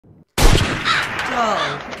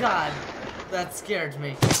Oh, God. That scared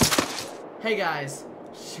me. Hey, guys.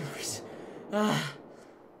 Shooberz.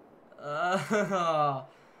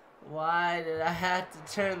 Why did I have to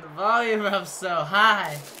turn the volume up so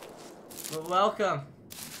high? But welcome.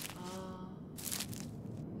 Oh,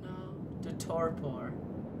 no. To Torpor.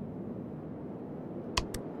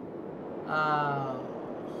 Oh.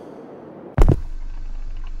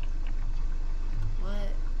 What?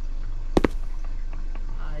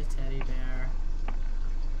 Hi, teddy bear.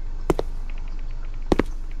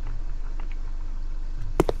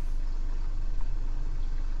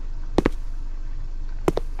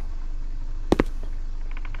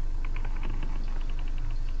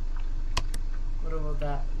 What about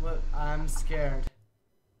that? What? I'm scared.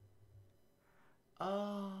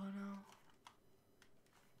 Oh no.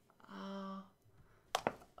 Oh.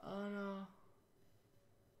 Oh no.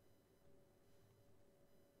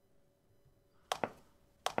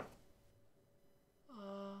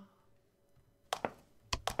 Oh.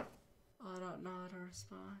 I don't know how to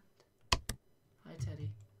respond. Hi,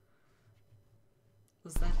 Teddy.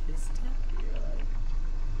 Was that his teddy? Or like...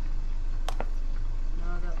 No,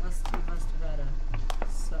 he must have had a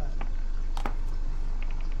son.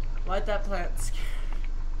 Why'd that plant scare?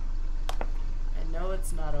 I know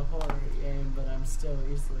it's not a horror game, but I'm still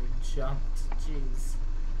easily jumped. Jeez.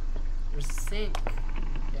 There's a sink.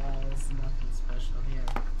 Yeah, there's nothing special here.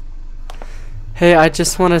 Hey, I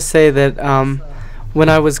just want to say that when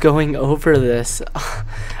I was going over this,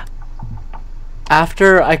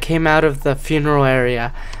 after I came out of the funeral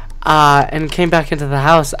area and came back into the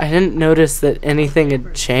house, I didn't notice that anything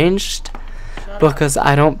had changed because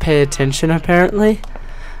I don't pay attention apparently.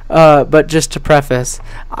 But just to preface,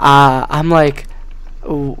 I'm like,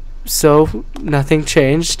 so nothing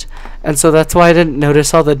changed, and so that's why I didn't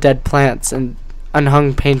notice all the dead plants and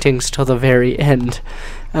unhung paintings till the very end.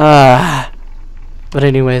 But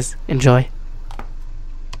anyways, enjoy.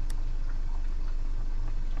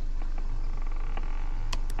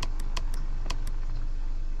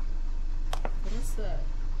 What is that?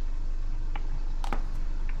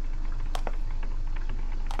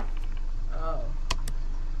 Oh.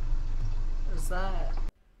 What is that?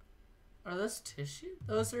 Are those tissue?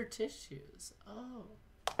 Those are tissues. Oh.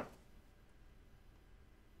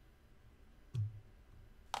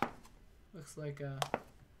 Looks like a...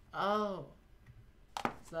 Oh.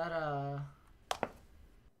 Is that a...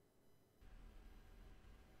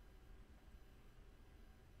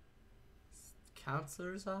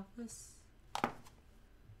 counselor's office?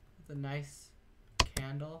 With a nice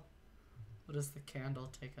candle? What does the candle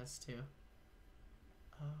take us to?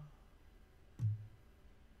 Oh.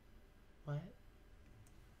 What?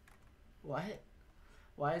 What?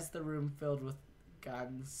 Why is the room filled with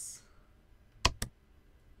guns?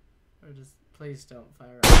 Or just... Please don't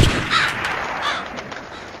fire up.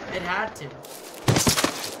 It had to. Is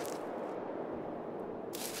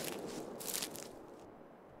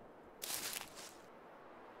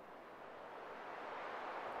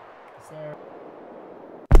there...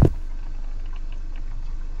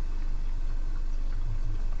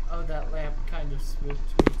 Oh, that lamp kind of spooked me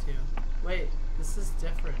too. Wait, this is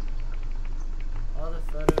different. All the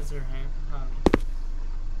photos are hung.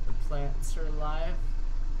 The plants are alive.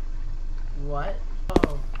 What?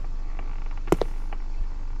 Oh.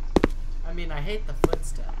 I mean, I hate the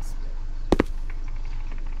footsteps, but...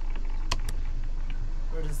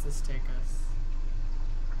 Where does this take us?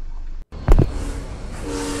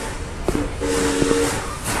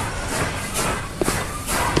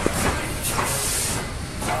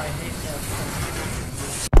 Oh, I hate that.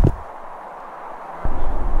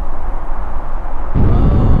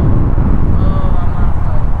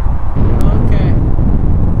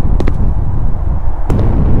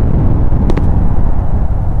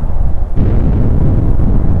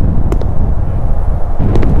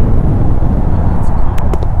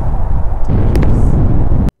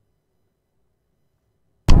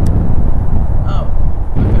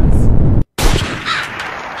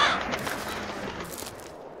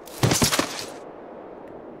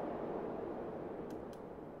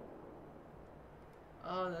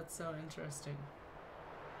 Oh, that's so interesting.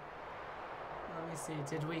 Let me see.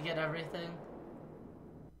 Did we get everything?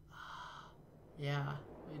 Yeah,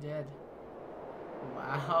 we did.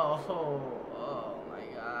 Wow. Oh my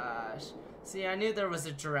gosh. See, I knew there was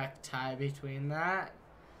a direct tie between that.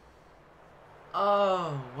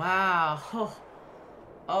 Oh, wow.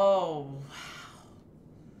 Oh, wow.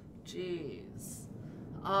 Jeez.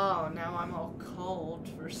 Oh, now I'm all cold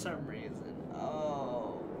for some reason.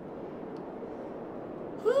 Oh.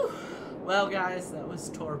 Whew. Well, guys, that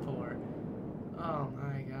was Torpor. Oh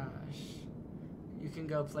my gosh. You can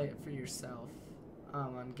go play it for yourself.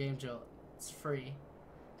 on Game Jolt. It's free.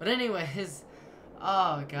 But anyways,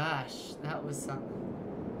 oh gosh, that was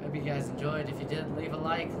something. Hope you guys enjoyed. If you did, leave a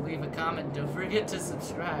like, leave a comment. Don't forget to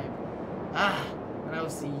subscribe. And I will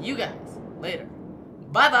see you guys later.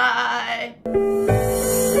 Bye-bye!